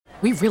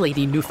We really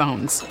need new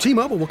phones.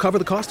 T-Mobile will cover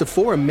the cost of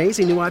 4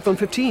 amazing new iPhone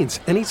 15s,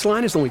 and each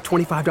line is only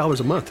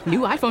 $25 a month. New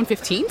iPhone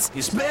 15s?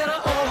 It's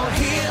better over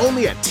here.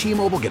 Only at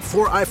T-Mobile, get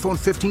 4 iPhone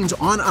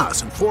 15s on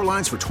us and 4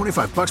 lines for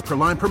 $25 per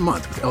line per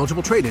month with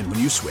eligible trade-in when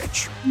you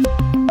switch.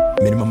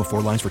 Minimum of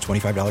 4 lines for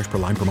 $25 per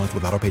line per month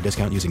with autopay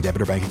discount using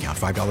debit or bank account.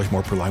 $5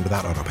 more per line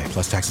without autopay,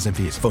 plus taxes and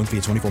fees. Phone fee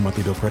at 24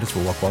 monthly bill credits for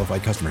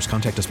well-qualified customers.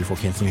 Contact us before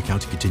canceling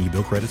account to continue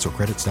bill credits or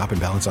credit stop and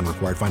balance on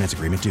required finance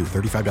agreement due.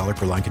 $35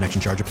 per line connection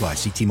charge applies.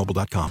 See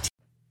T-Mobile.com.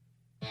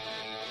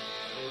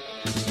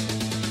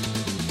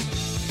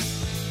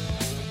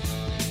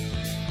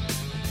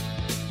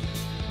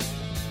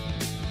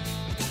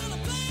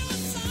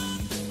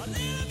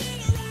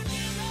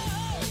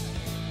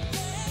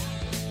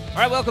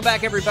 All right, welcome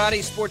back,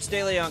 everybody. Sports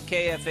Daily on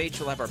KFH.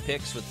 We'll have our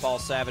picks with Paul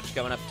Savage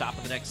coming up top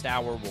of the next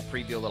hour. We'll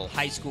preview a little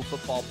high school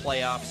football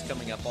playoffs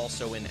coming up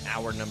also in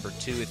hour number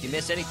 2. If you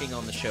miss anything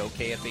on the show,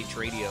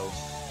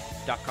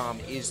 KFHradio.com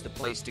is the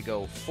place to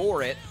go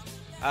for it.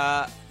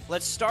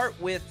 Let's start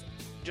with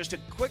just a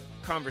quick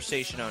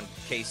conversation on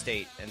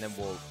K-State, and then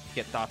we'll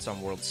get thoughts on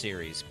World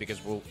Series,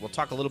 because we'll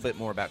talk a little bit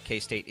more about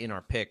K-State in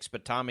our picks.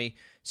 But Tommy,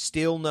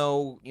 still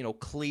no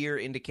clear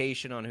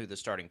indication on who the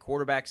starting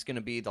quarterback's going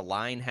to be. The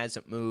line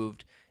hasn't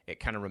moved. It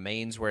kind of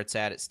remains where it's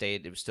at.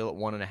 It was still at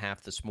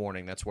 1.5 this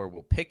morning. That's where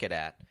we'll pick it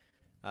at.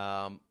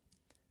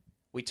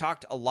 We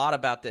talked a lot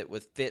about that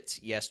with Fitz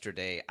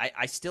yesterday.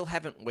 I still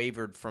haven't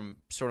wavered from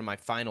sort of my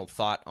final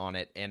thought on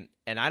it, and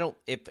I don't,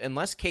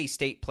 unless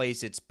K-State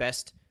plays its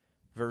best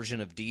version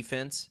of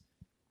defense,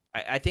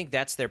 I think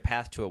that's their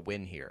path to a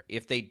win here.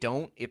 If they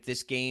don't, if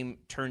this game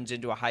turns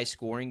into a high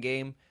scoring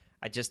game,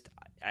 I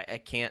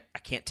can't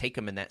take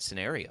them in that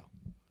scenario.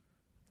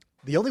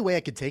 The only way I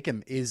could take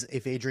him is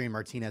if Adrian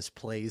Martinez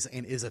plays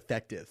and is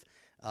effective,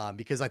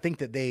 because I think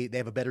that they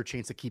have a better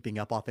chance of keeping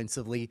up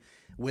offensively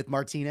with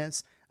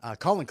Martinez.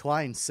 Colin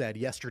Klein said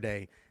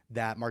yesterday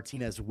that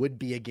Martinez would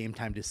be a game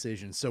time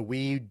decision. So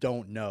we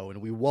don't know,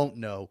 and we won't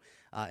know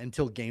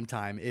until game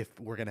time if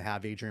we're going to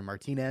have Adrian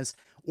Martinez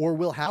or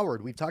Will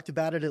Howard. We've talked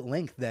about it at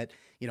length that,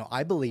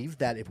 I believe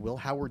that if Will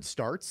Howard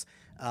starts,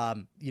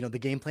 the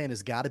game plan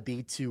has got to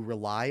be to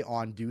rely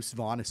on Deuce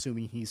Vaughn,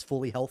 assuming he's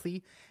fully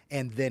healthy,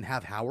 and then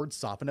have Howard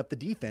soften up the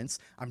defense.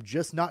 I'm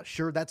just not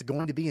sure that's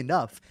going to be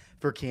enough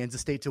for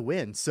Kansas State to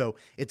win. So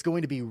it's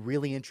going to be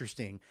really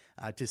interesting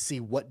to see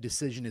what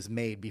decision is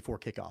made before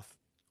kickoff.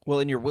 Well,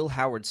 in your Will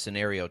Howard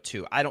scenario,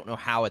 too, I don't know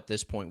how at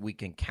this point we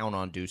can count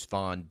on Deuce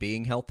Vaughn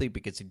being healthy,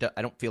 because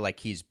I don't feel like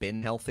he's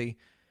been healthy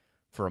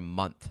for a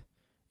month.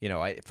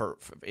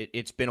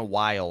 It's been a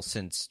while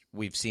since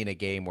we've seen a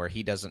game where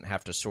he doesn't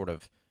have to sort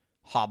of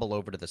hobble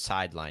over to the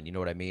sideline. You know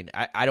what I mean?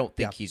 I don't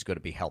think he's going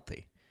to be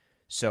healthy.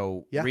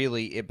 So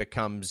really it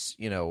becomes,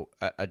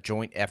 a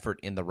joint effort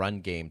in the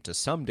run game to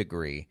some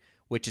degree,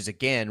 which is,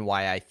 again,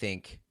 why I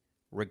think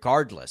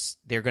regardless,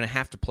 they're going to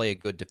have to play a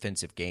good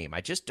defensive game. I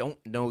just don't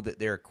know that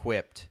they're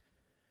equipped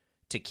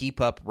to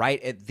keep up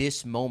right at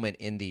this moment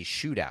in these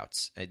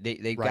shootouts.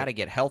 They've got to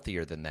get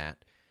healthier than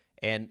that.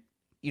 And,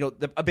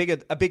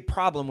 a big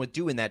problem with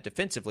doing that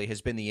defensively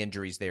has been the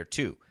injuries there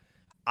too.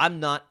 I'm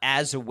not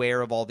as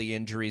aware of all the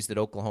injuries that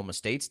Oklahoma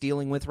State's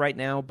dealing with right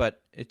now,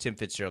 but Tim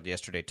Fitzgerald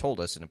yesterday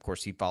told us, and of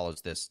course he follows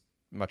this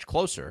much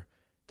closer,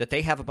 that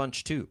they have a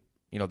bunch too.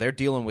 They're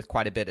dealing with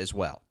quite a bit as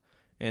well.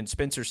 And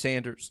Spencer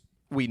Sanders,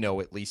 we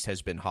know at least,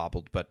 has been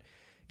hobbled. But,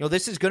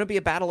 this is going to be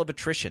a battle of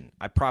attrition,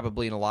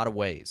 probably in a lot of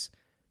ways.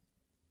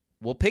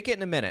 We'll pick it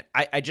in a minute.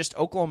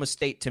 Oklahoma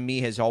State to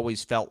me has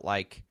always felt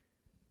like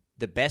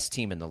the best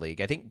team in the league.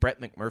 I think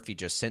Brett McMurphy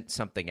just sent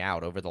something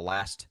out over the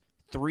last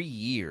 3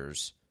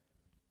 years.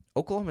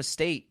 Oklahoma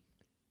State,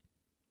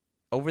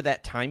 over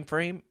that time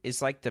frame,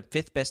 is like the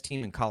 5th best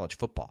team in college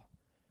football.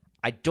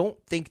 I don't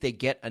think they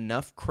get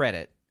enough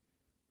credit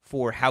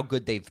for how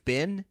good they've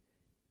been,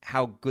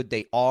 how good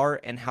they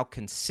are, and how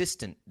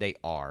consistent they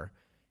are,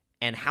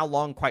 and how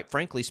long, quite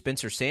frankly,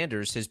 Spencer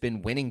Sanders has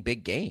been winning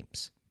big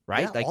games,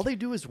 right? Yeah, all they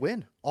do is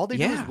win. All they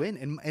do is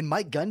win. And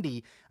Mike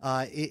Gundy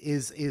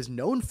is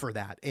known for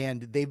that.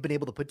 And they've been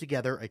able to put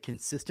together a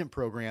consistent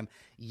program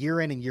year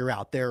in and year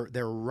out. They're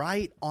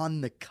right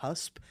on the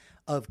cusp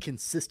of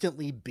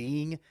consistently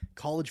being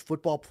college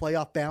football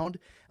playoff bound,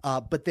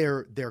 but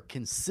they're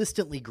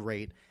consistently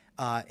great,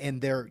 and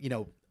they're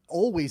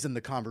always in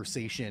the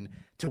conversation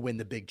to win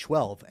the Big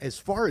 12. As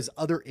far as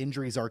other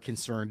injuries are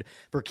concerned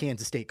for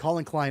Kansas State,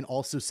 Colin Klein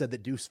also said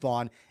that Deuce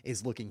Vaughn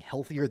is looking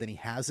healthier than he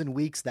has in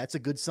weeks. That's a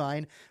good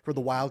sign for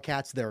the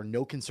Wildcats. There are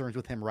no concerns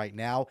with him right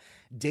now.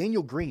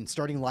 Daniel Green,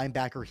 starting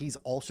linebacker, he's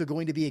also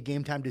going to be a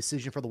game-time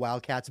decision for the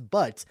Wildcats,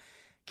 but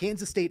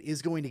Kansas State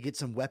is going to get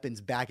some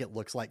weapons back, it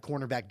looks like.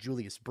 Cornerback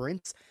Julius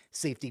Brents,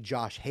 safety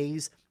Josh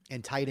Hayes,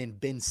 and tight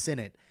end Ben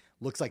Sinnott.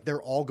 Looks like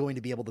they're all going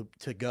to be able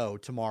to go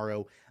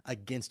tomorrow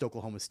against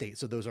Oklahoma State.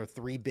 So those are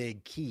 3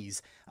 big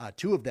keys,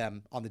 2 of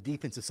them on the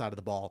defensive side of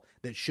the ball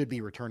that should be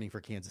returning for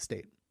Kansas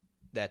State.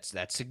 That's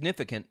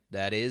significant.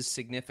 That is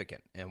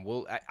significant. And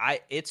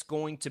it's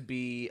going to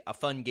be a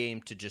fun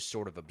game to just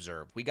sort of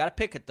observe. We got to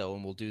pick it, though,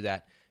 and we'll do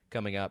that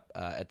coming up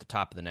at the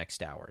top of the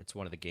next hour. It's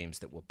one of the games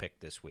that we'll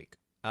pick this week.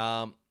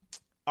 All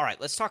right,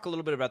 let's talk a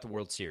little bit about the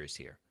World Series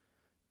here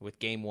with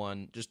Game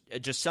 1.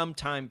 Just some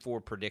time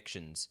for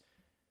predictions.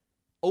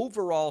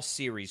 Overall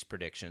series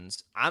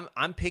predictions.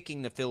 I'm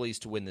picking the Phillies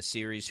to win the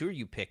series. Who are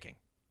you picking?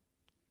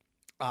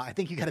 I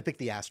think you got to pick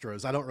the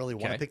Astros. I don't really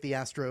want to pick the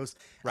Astros.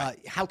 Right.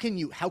 How can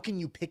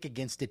you pick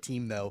against a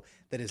team though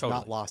that is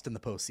not lost in the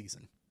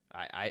postseason?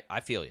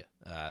 I feel you.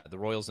 The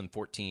Royals in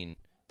 14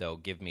 though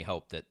give me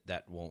hope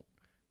that won't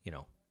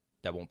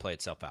play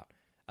itself out.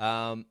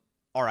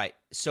 All right,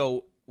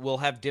 so we'll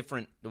have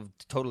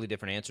totally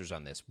different answers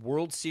on this.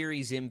 World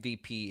Series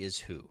MVP is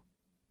who?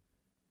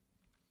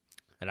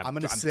 And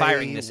I'm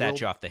firing this at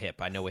you off the hip.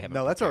 I know we haven't.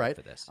 No, that's all right.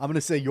 For this. I'm going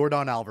to say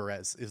Yordan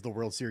Alvarez is the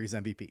World Series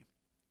MVP.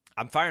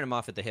 I'm firing him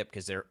off at the hip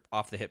because they're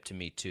off the hip to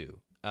me too.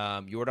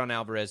 Yordan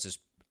Alvarez is.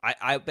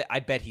 I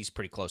bet he's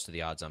pretty close to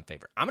the odds-on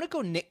favorite. I'm going to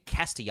go Nick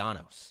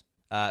Castellanos,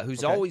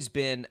 who's always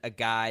been a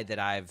guy that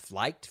I've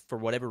liked for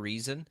whatever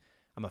reason.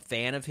 I'm a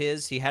fan of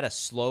his. He had a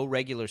slow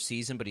regular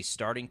season, but he's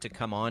starting to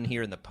come on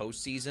here in the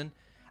postseason.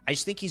 I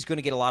just think he's going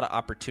to get a lot of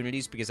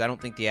opportunities because I don't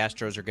think the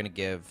Astros are going to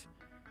give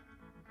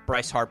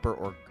Bryce Harper,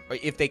 or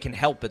if they can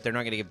help it, they're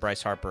not going to give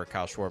Bryce Harper or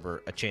Kyle Schwarber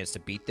a chance to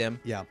beat them.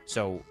 Yeah.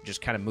 So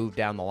just kind of move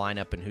down the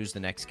lineup and who's the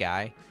next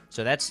guy.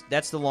 So that's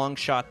the long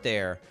shot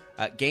there.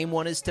 Game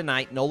 1 is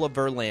tonight, Nola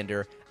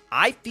Verlander.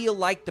 I feel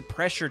like the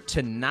pressure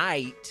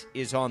tonight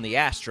is on the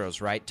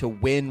Astros, right, to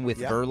win with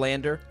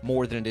Verlander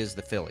more than it is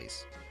the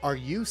Phillies. Are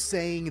you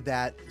saying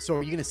that? So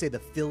are you going to say the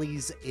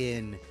Phillies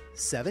in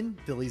 7,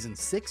 Phillies in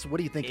 6? What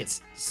do you think?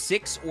 It's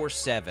 6 or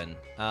 7.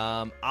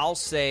 I'll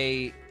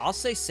say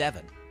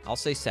 7. I'll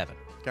say 7.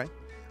 Okay.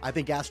 I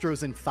think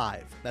Astros in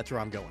 5. That's where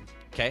I'm going.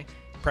 Okay.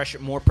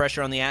 More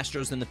pressure on the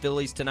Astros than the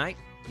Phillies tonight?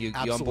 You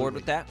on board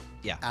with that?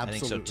 Yeah, absolutely. I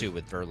think so too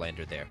with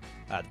Verlander there.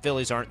 The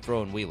Phillies aren't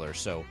throwing Wheeler,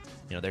 so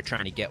they're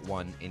trying to get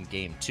one in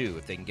Game 2.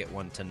 If they can get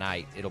one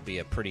tonight, it'll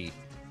be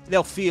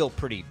they'll feel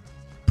pretty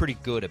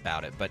good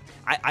about it. But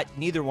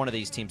neither one of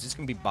these teams, it's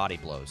going to be body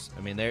blows.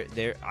 I mean,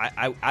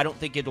 I don't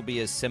think it'll be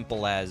as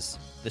simple as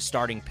the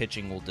starting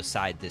pitching will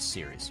decide this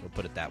series. We'll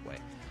put it that way.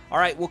 All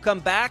right, we'll come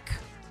back.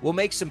 We'll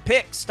make some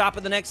picks. Top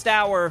of the next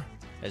hour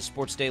as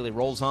Sports Daily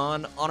rolls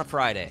on a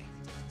Friday.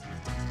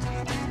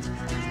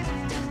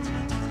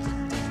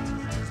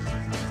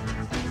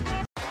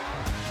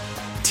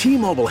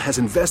 T-Mobile has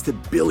invested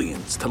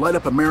billions to light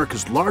up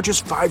America's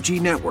largest 5G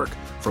network,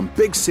 from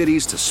big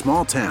cities to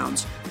small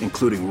towns,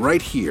 including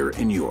right here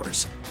in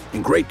yours.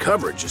 And great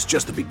coverage is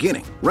just the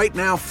beginning. Right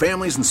now,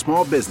 families and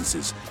small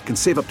businesses can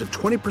save up to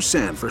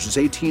 20% versus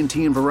AT&T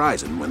and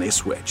Verizon when they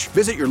switch.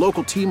 Visit your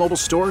local T-Mobile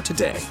store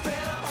today.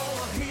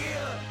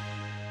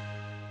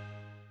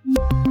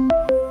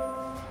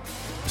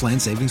 Plan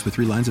savings with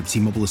 3 lines of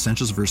T-Mobile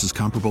Essentials versus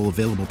comparable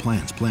available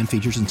plans. Plan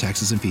features and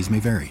taxes and fees may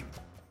vary.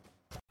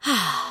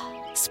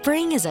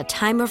 Spring is a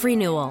time of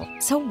renewal,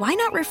 so why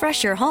not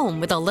refresh your home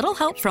with a little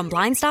help from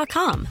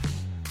Blinds.com?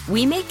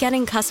 We make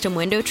getting custom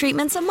window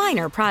treatments a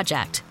minor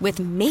project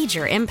with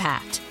major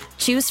impact.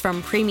 Choose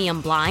from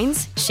premium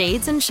blinds,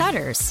 shades, and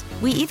shutters.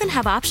 We even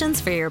have options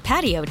for your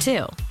patio,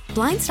 too.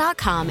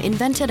 Blinds.com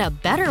invented a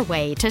better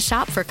way to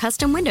shop for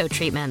custom window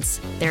treatments.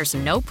 There's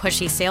no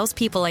pushy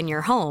salespeople in your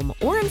home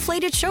or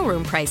inflated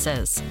showroom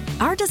prices.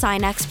 Our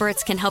design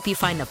experts can help you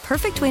find the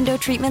perfect window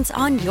treatments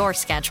on your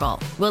schedule.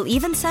 We'll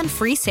even send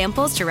free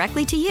samples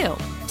directly to you.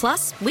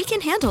 Plus, we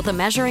can handle the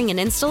measuring and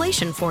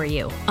installation for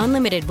you.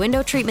 Unlimited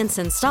window treatments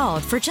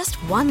installed for just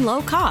one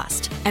low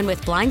cost. And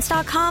with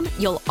Blinds.com,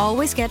 you'll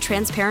always get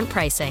transparent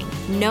pricing.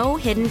 No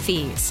hidden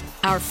fees.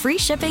 Our free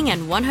shipping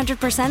and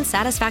 100%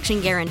 satisfaction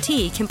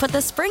guarantee can put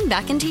the spring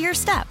back into your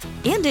step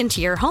and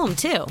into your home,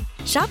 too.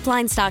 Shop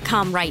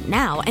Blinds.com right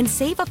now and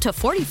save up to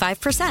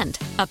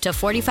 45%. Up to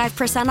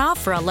 45%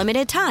 off for a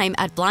limited time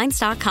at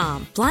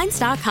Blinds.com.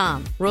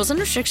 Blinds.com. Rules and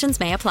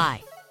restrictions may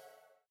apply.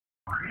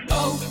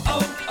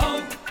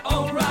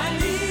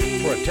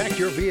 Protect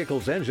your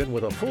vehicle's engine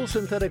with a full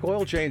synthetic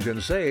oil change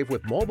and save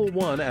with Mobil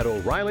 1 at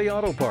O'Reilly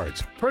Auto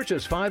Parts.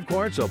 Purchase 5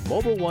 quarts of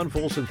Mobil 1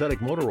 full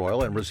synthetic motor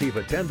oil and receive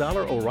a $10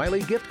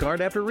 O'Reilly gift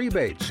card after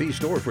rebate. See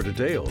store for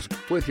details.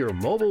 With your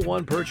Mobil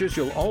 1 purchase,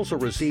 you'll also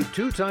receive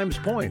 2 times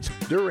points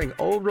during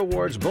O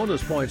Rewards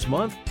Bonus Points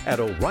Month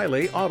at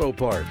O'Reilly Auto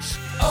Parts.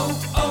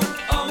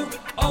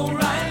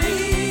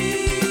 O'Reilly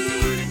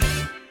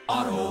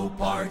Auto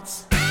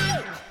Parts.